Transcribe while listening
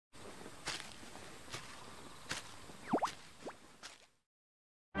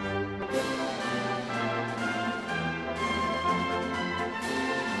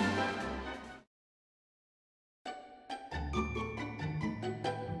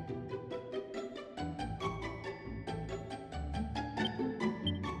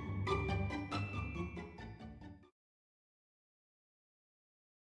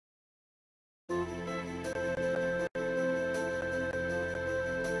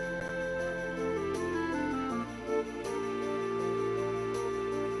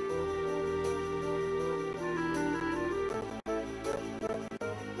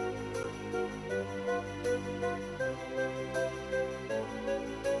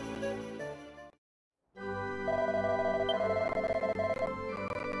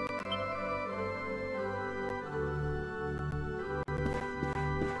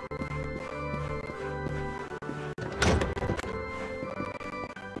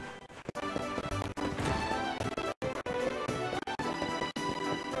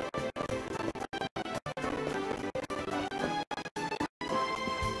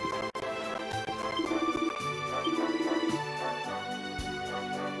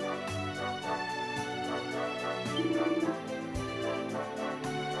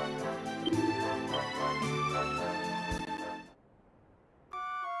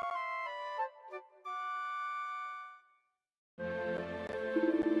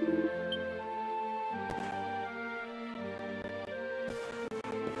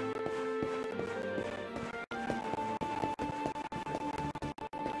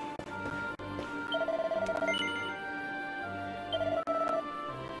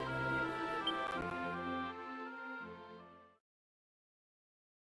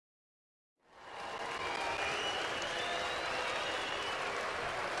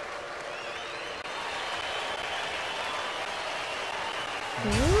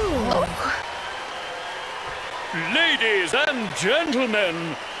Ladies and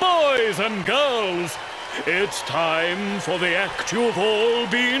gentlemen, boys and girls, it's time for the act you've all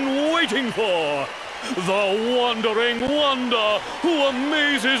been waiting for. The Wandering Wonder who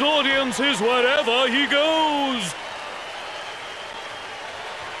amazes audiences wherever he goes.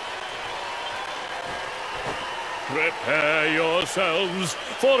 Prepare yourselves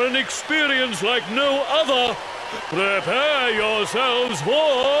for an experience like no other. Prepare yourselves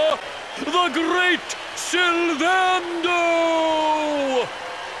for the Great Sylvando!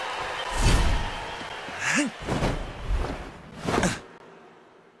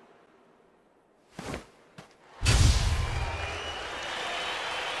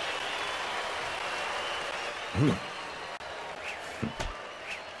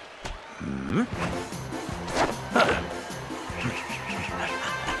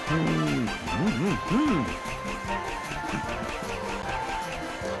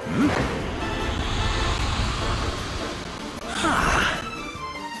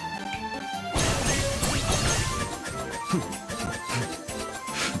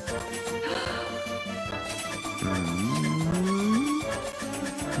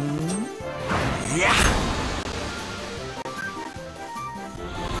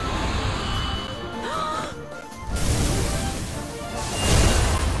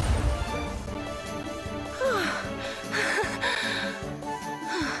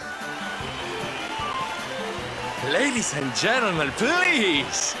 Ladies and gentlemen,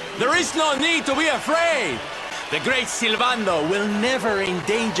 please! There is no need to be afraid! The great Sylvando will never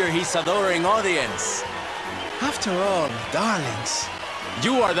endanger his adoring audience. After all, darlings,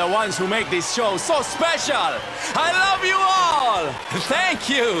 you are the ones who make this show so special! I love you all! Thank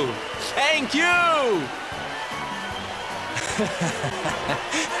you! Thank you!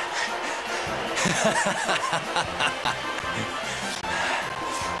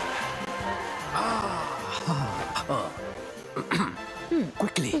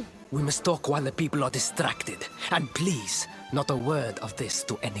 Quickly, we must talk while the people are distracted. And please, not a word of this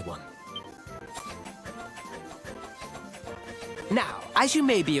to anyone. Now, as you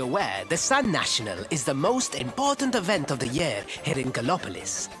may be aware, the Sun National is the most important event of the year here in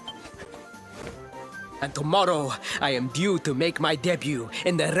Gallopolis. And tomorrow, I am due to make my debut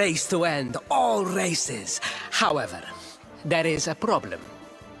in the race to end all races. However, there is a problem.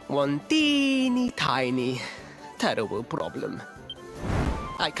 One teeny tiny, terrible problem.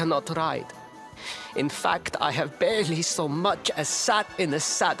 I cannot ride. In fact, I have barely so much as sat in a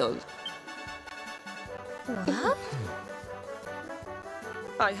saddle. Huh?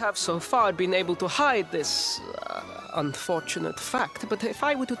 I have so far been able to hide this unfortunate fact, but if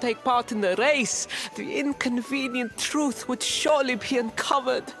I were to take part in the race, the inconvenient truth would surely be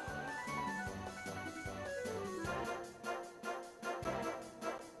uncovered.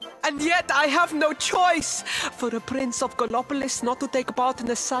 And yet I have no choice! For a prince of Gallopolis not to take part in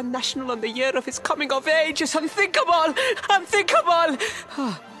the Sun National on the year of his coming of age is unthinkable! Unthinkable!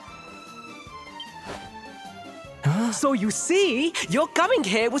 So you see, your coming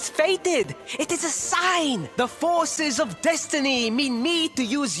here was fated. It is a sign. The forces of destiny mean me to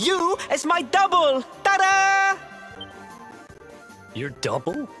use you as my double. Ta-da! Your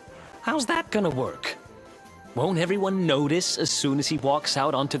double? How's that gonna work? Won't everyone notice as soon as he walks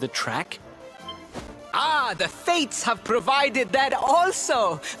out onto the track? Ah, the fates have provided that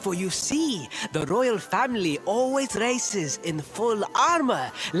also. For you see, the royal family always races in full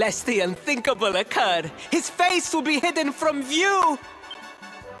armor, lest the unthinkable occur. His face will be hidden from view.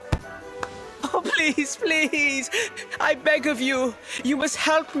 Oh, please, please, I beg of you. You must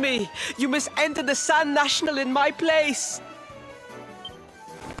help me. You must enter the Sun National in my place.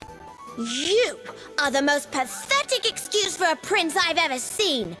 You are the most pathetic excuse for a prince I've ever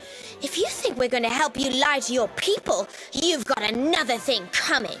seen. If you think we're going to help you lie to your people, you've got another thing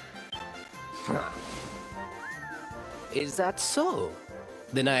coming. Is that so?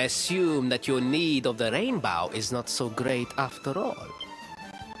 Then I assume that your need of the rainbow is not so great after all.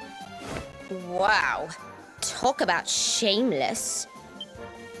 Wow. Talk about shameless.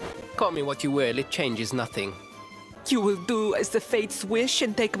 Call me what you will, it changes nothing. You will do as the fates wish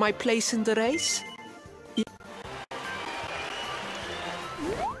and take my place in the race?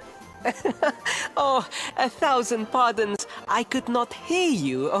 Oh, 1,000 pardons. I could not hear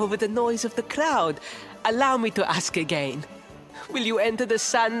you over the noise of the crowd. Allow me to ask again. Will you enter the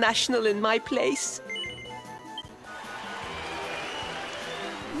Sand National in my place?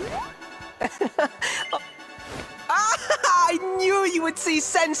 I knew you would see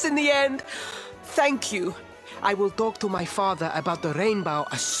sense in the end. Thank you. I will talk to my father about the rainbow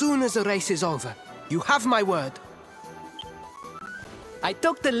as soon as the race is over. You have my word. I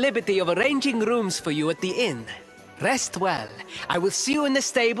took the liberty of arranging rooms for you at the inn. Rest well. I will see you in the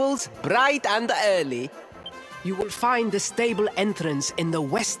stables, bright and early. You will find the stable entrance in the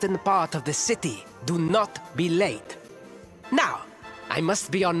western part of the city. Do not be late. Now, I must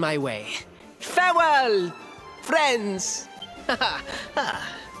be on my way. Farewell, friends!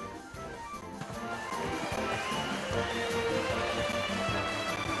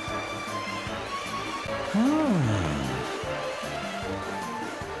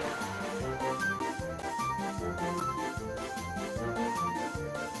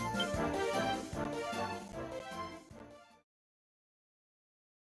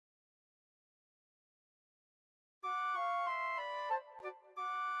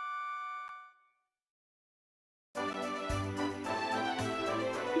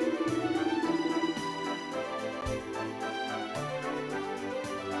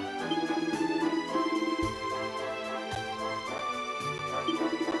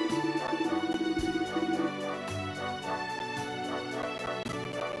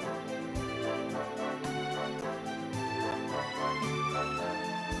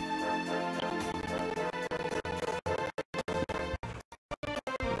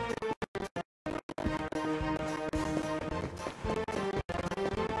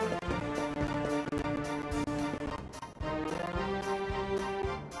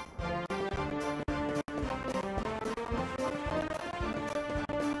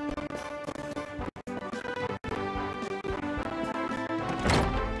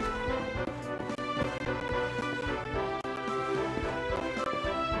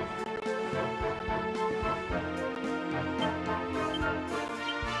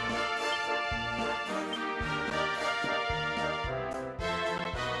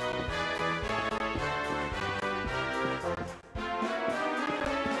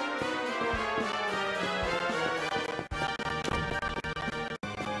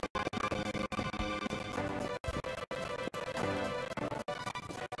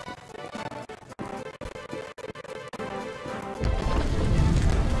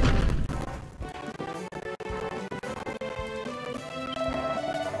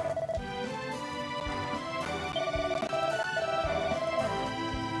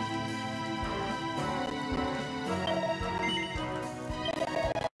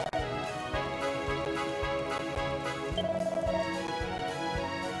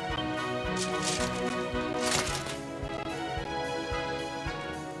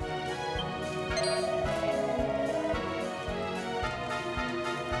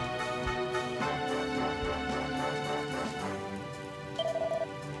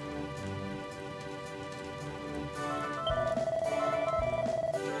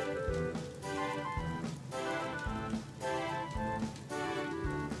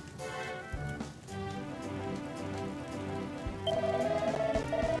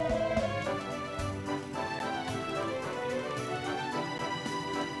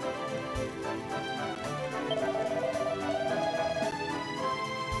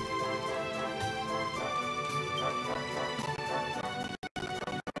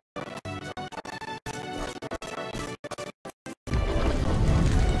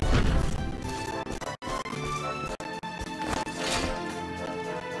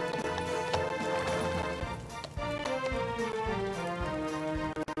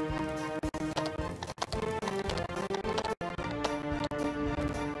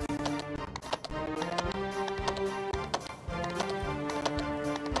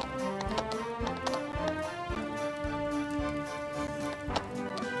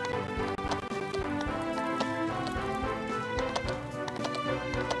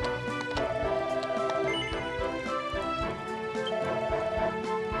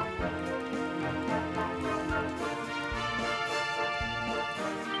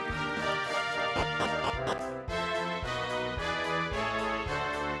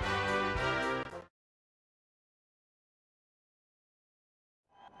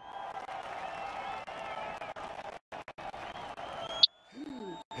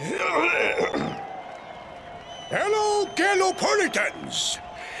 Hello, Gallopolitans!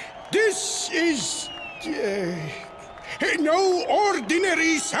 This is... no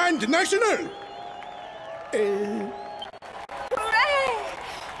ordinary Sand National! Hooray!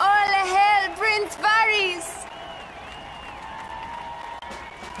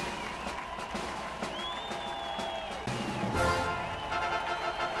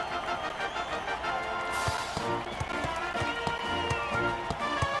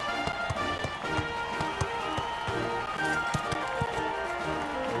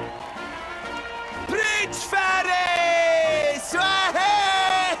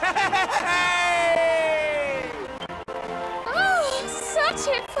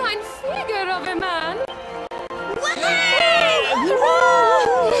 fine figure of a man.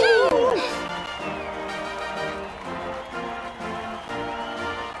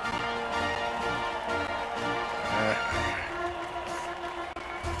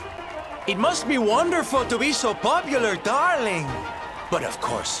 It must be wonderful to be so popular, darling. But of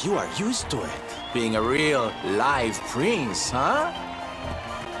course, you are used to it. Being a real live prince, huh?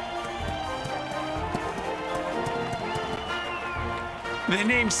 The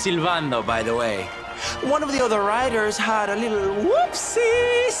name's Silvando, by the way. One of the other riders had a little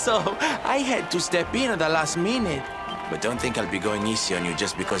whoopsie, so I had to step in at the last minute. But don't think I'll be going easy on you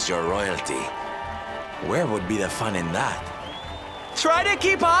just because you're royalty. Where would be the fun in that? Try to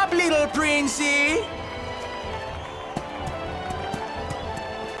keep up, little princey!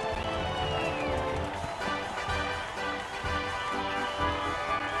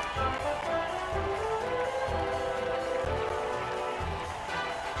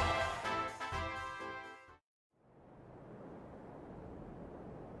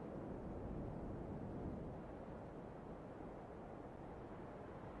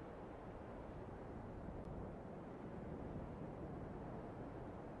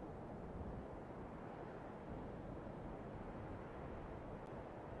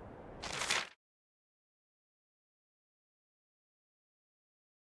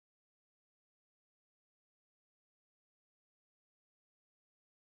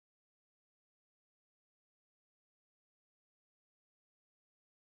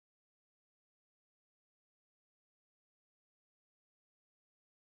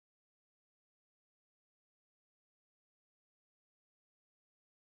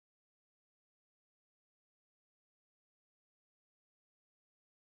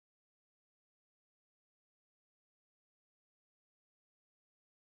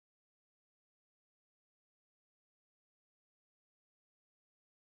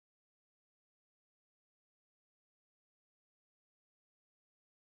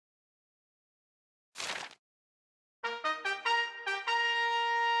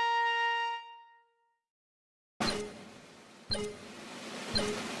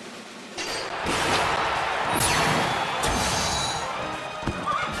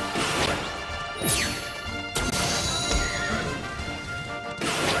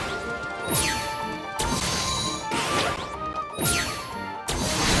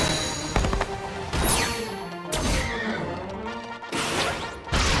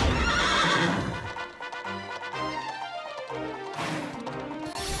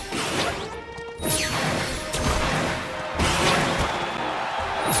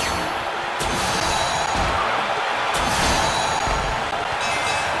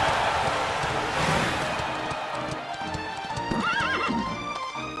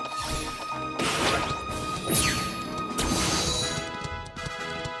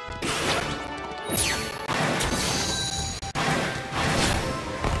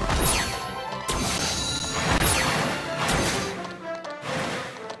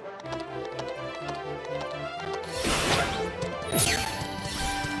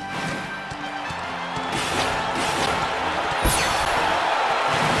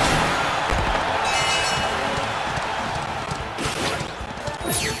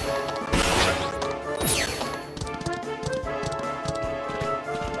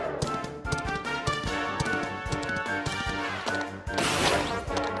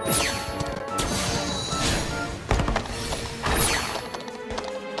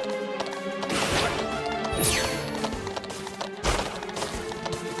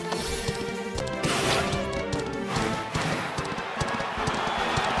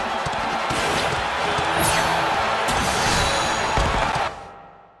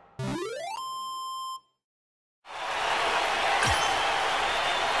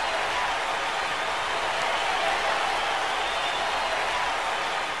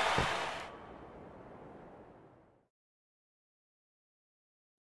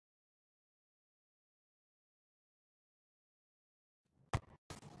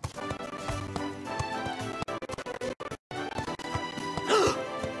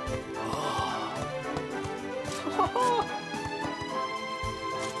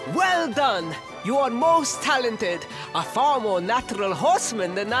 Well done! You are most talented. A far more natural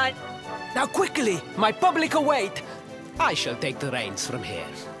horseman than I... Now quickly! My public await! I shall take the reins from here.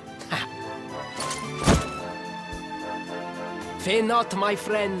 Fear not, my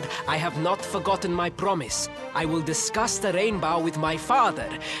friend. I have not forgotten my promise. I will discuss the rainbow with my father,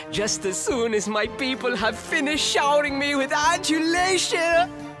 just as soon as my people have finished showering me with adulation.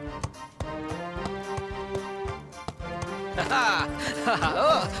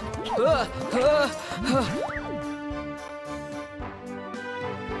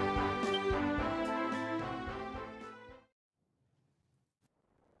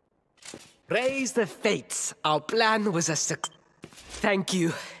 Praise the fates. Our plan was a success. Thank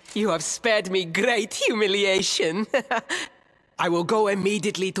you. You have spared me great humiliation. I will go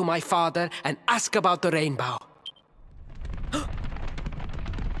immediately to my father and ask about the rainbow.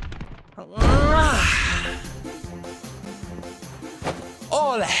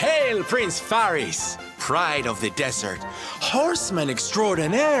 All hail Prince Faris, pride of the desert, horseman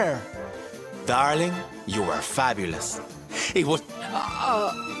extraordinaire. Darling, you were fabulous. It was...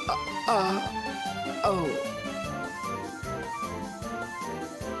 Oh.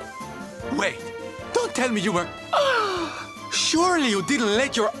 Wait, don't tell me you were... Surely you didn't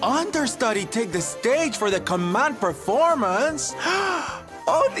let your understudy take the stage for the command performance?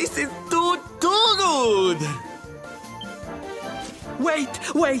 Oh, this is too good!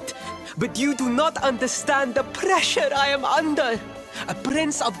 Wait! But you do not understand the pressure I am under. A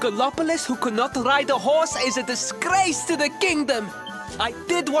prince of Gallopolis who could not ride a horse is a disgrace to the kingdom. I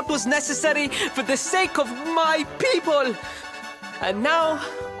did what was necessary for the sake of my people. And now,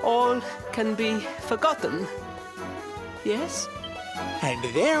 all can be forgotten. Yes? And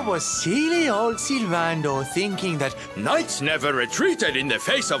there was silly old Silvando thinking that knights never retreated in the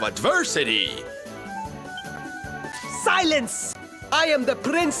face of adversity. Silence! I am the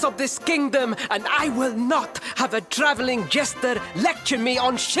prince of this kingdom, and I will not have a traveling jester lecture me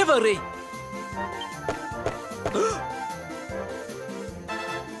on chivalry.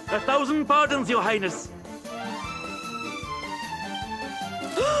 1,000 pardons, Your Highness.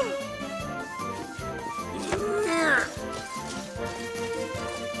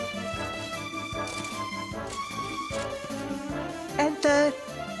 Enter.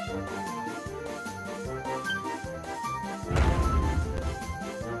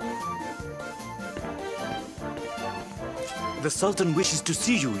 The Sultan wishes to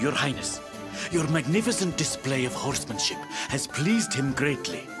see you, Your Highness. Your magnificent display of horsemanship has pleased him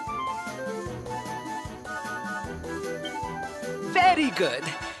greatly. Very good.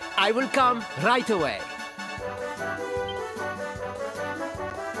 I will come right away.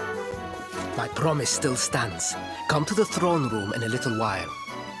 My promise still stands. Come to the throne room in a little while.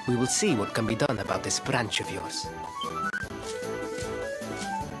 We will see what can be done about this branch of yours.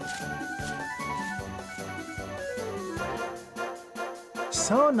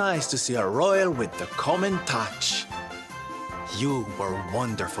 So nice to see a royal with the common touch. You were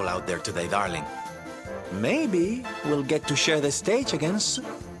wonderful out there today, darling. Maybe we'll get to share the stage again soon.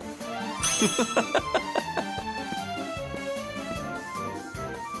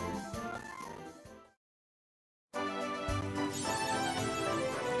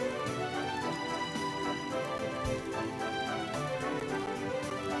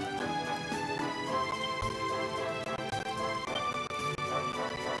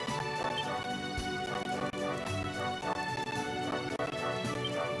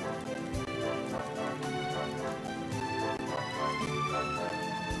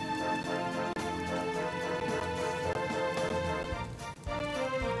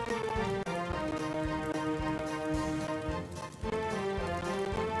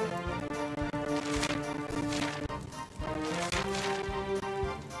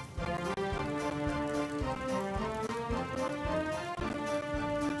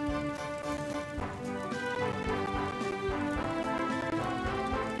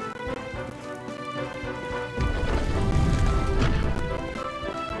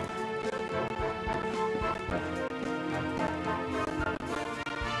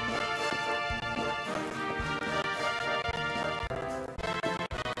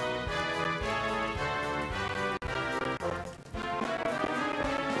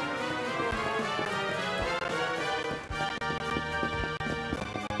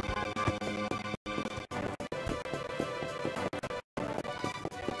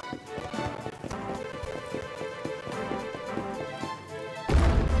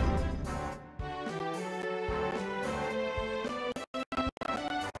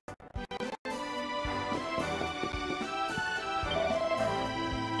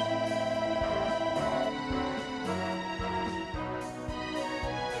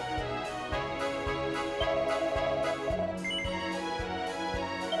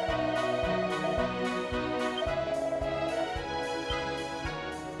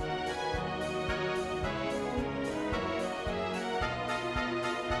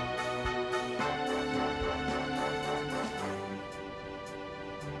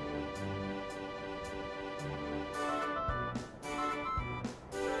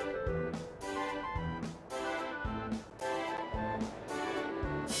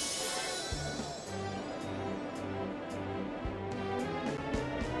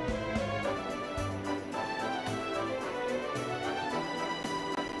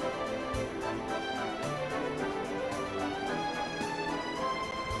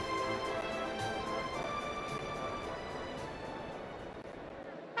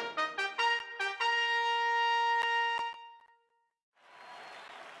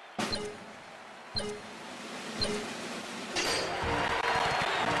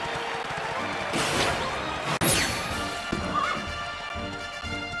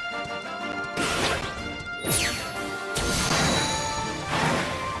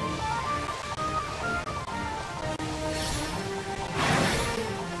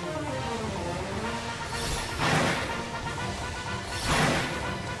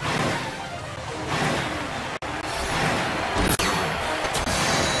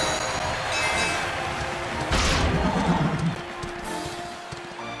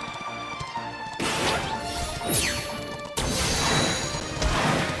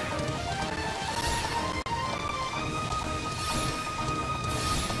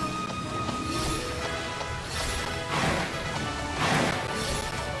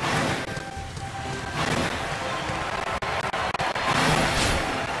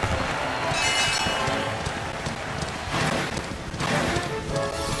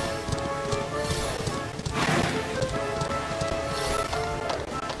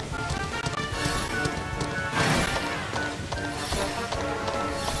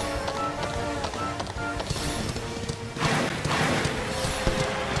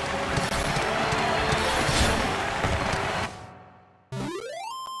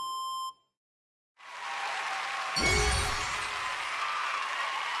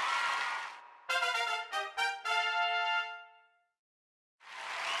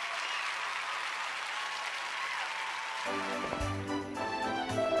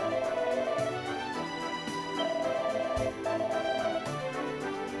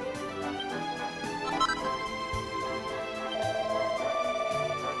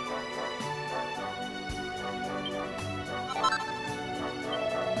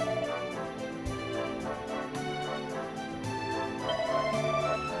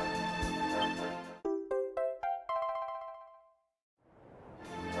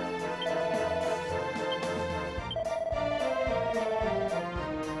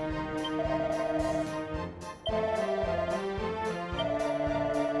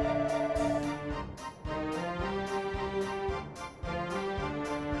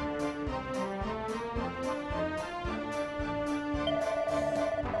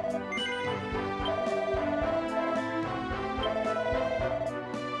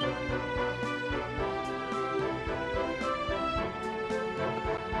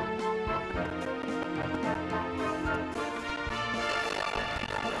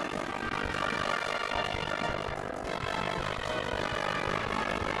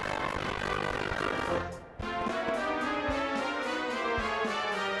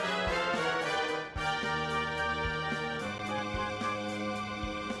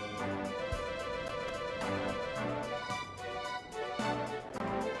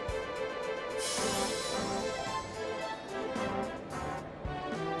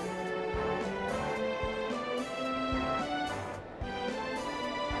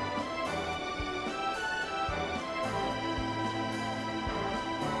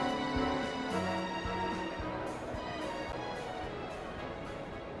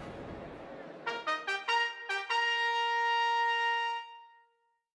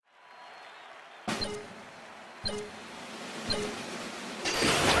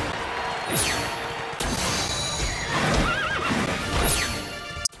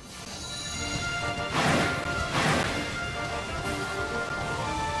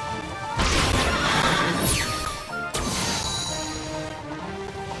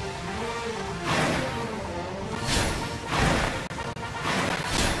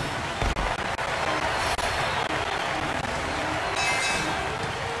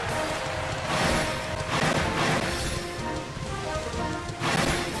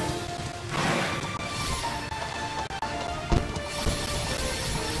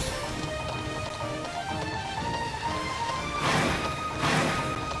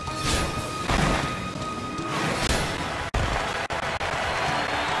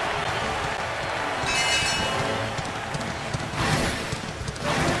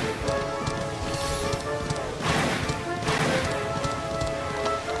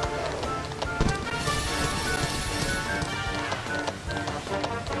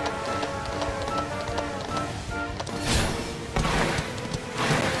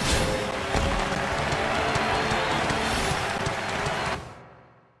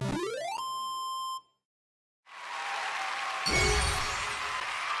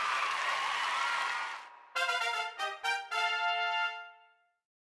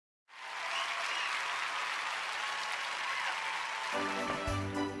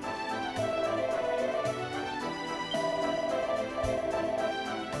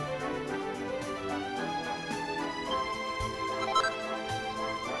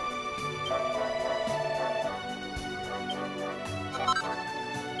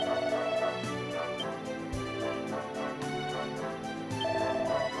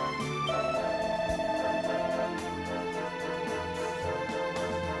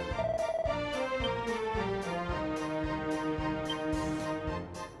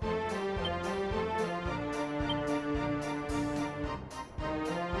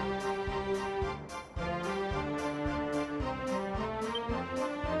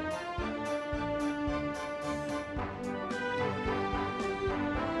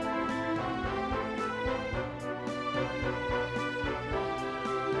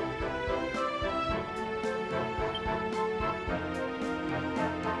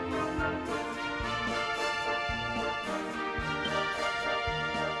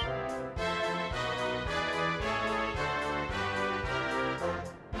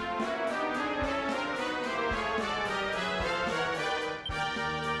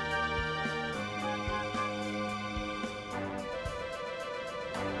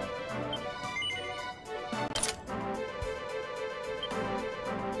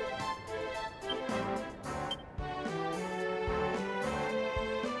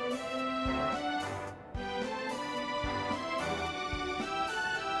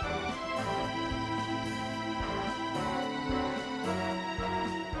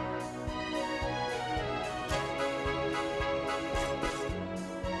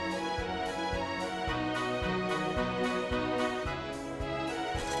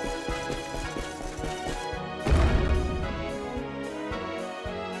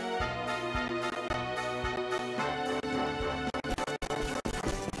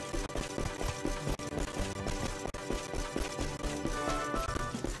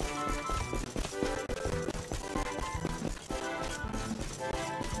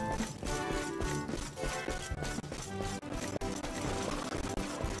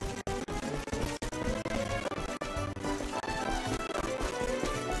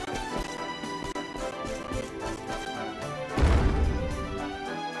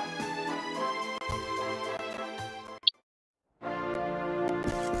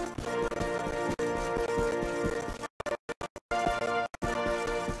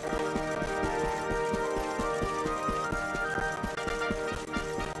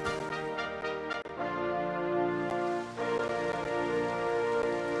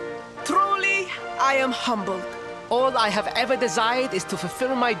 I am humbled. All I have ever desired is to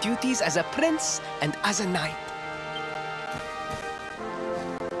fulfill my duties as a prince and as a knight.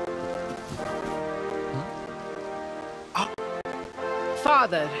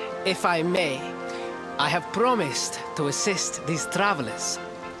 Father, if I may, I have promised to assist these travelers.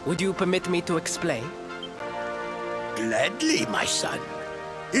 Would you permit me to explain? Gladly, my son.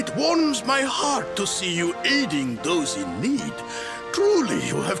 It warms my heart to see you aiding those in need. Truly,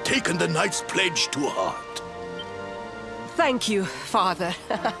 you have taken the knight's pledge to heart. Thank you, Father.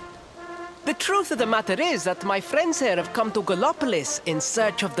 The truth of the matter is that my friends here have come to Gallopolis in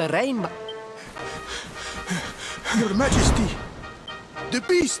search of the rainbow. Your Majesty, the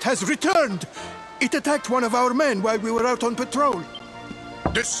beast has returned. It attacked one of our men while we were out on patrol.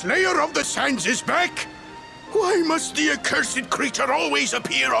 The Slayer of the Sands is back? Why must the accursed creature always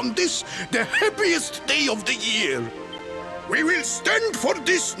appear on this, the happiest day of the year? We will stand for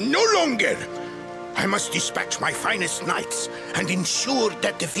this no longer. I must dispatch my finest knights and ensure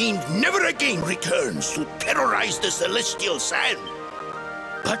that the fiend never again returns to terrorize the celestial sand.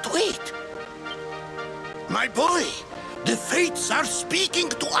 But wait. My boy, the fates are speaking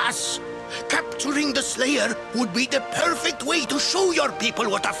to us. Capturing the Slayer would be the perfect way to show your people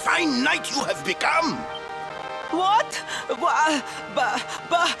what a fine knight you have become. What?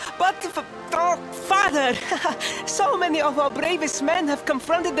 Oh, Father, so many of our bravest men have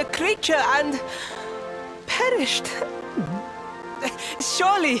confronted the creature and perished.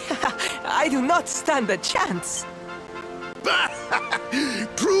 Surely, I do not stand a chance.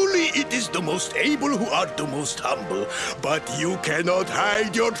 Truly, it is the most able who are the most humble. But you cannot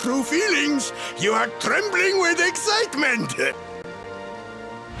hide your true feelings. You are trembling with excitement.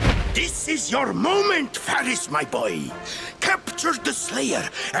 This is your moment, Faris, my boy. Capture the Slayer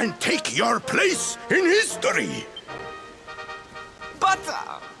and take your place in history. But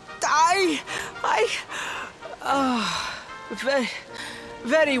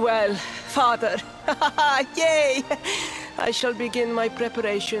very well, Father. Yay! I shall begin my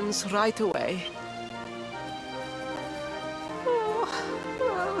preparations right away.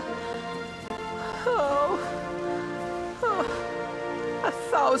 A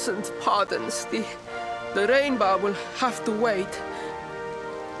thousand pardons. The rainbow will have to wait.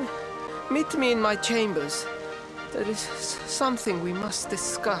 Meet me in my chambers. There is something we must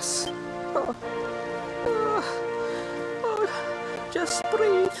discuss. Just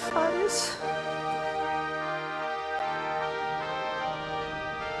breathe, Faris.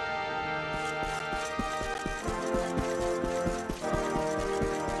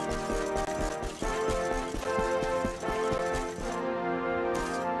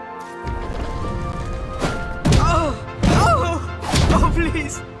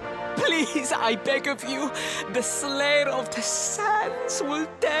 Please, please, I beg of you, the Slayer of the Sands will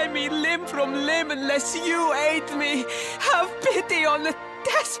tear me limb from limb unless you aid me. Have pity on a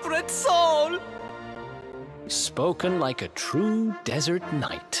desperate soul. Spoken like a true desert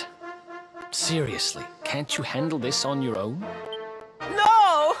knight. Seriously, can't you handle this on your own?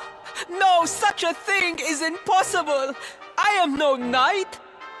 No! No, such a thing is impossible. I am no knight.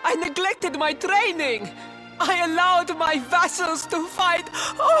 I neglected my training. I allowed my vassals to fight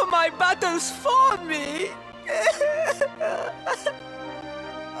all my battles for me.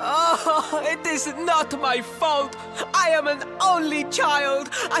 Oh, it is not my fault. I am an only child.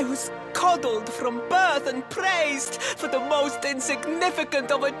 I was coddled from birth and praised for the most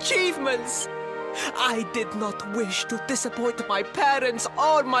insignificant of achievements. I did not wish to disappoint my parents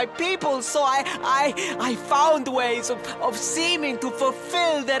or my people, so I found ways of seeming to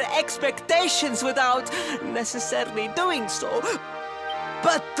fulfill their expectations without necessarily doing so.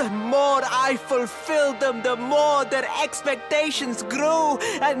 But the more I fulfilled them, the more their expectations grew,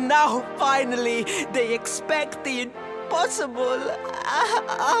 and now finally they expect the impossible.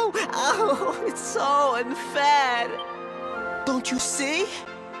 It's so unfair. Don't you see?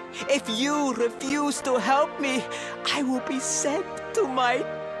 If you refuse to help me, I will be sent to my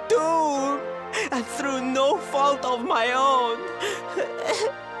doom, and through no fault of my own.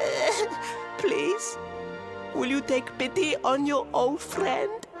 Please, will you take pity on your old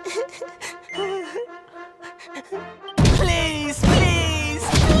friend? Please, please,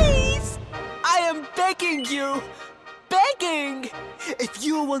 please! I am begging you, begging! If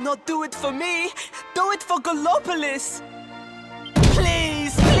you will not do it for me, do it for Gallopolis!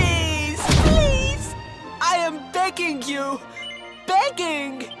 Please, please, please! I am begging you,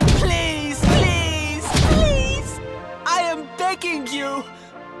 begging! Please, please, please! I am begging you,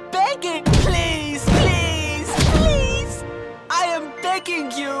 begging! Please, please, please! I am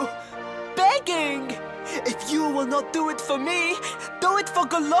begging you, begging! If you will not do it for me, do it for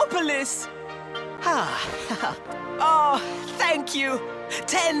Gallopolis! Oh, thank you!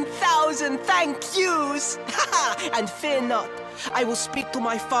 10,000 thank yous! And fear not, I will speak to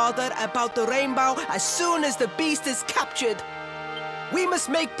my father about the rainbow as soon as the beast is captured. We must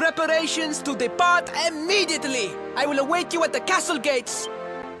make preparations to depart immediately! I will await you at the castle gates!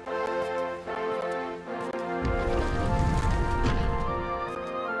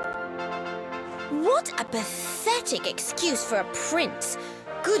 What a pathetic excuse for a prince.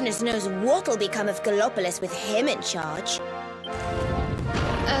 Goodness knows what'll become of Gallopolis with him in charge.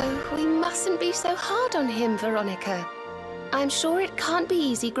 Oh, we mustn't be so hard on him, Veronica. I'm sure it can't be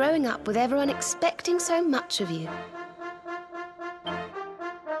easy growing up with everyone expecting so much of you.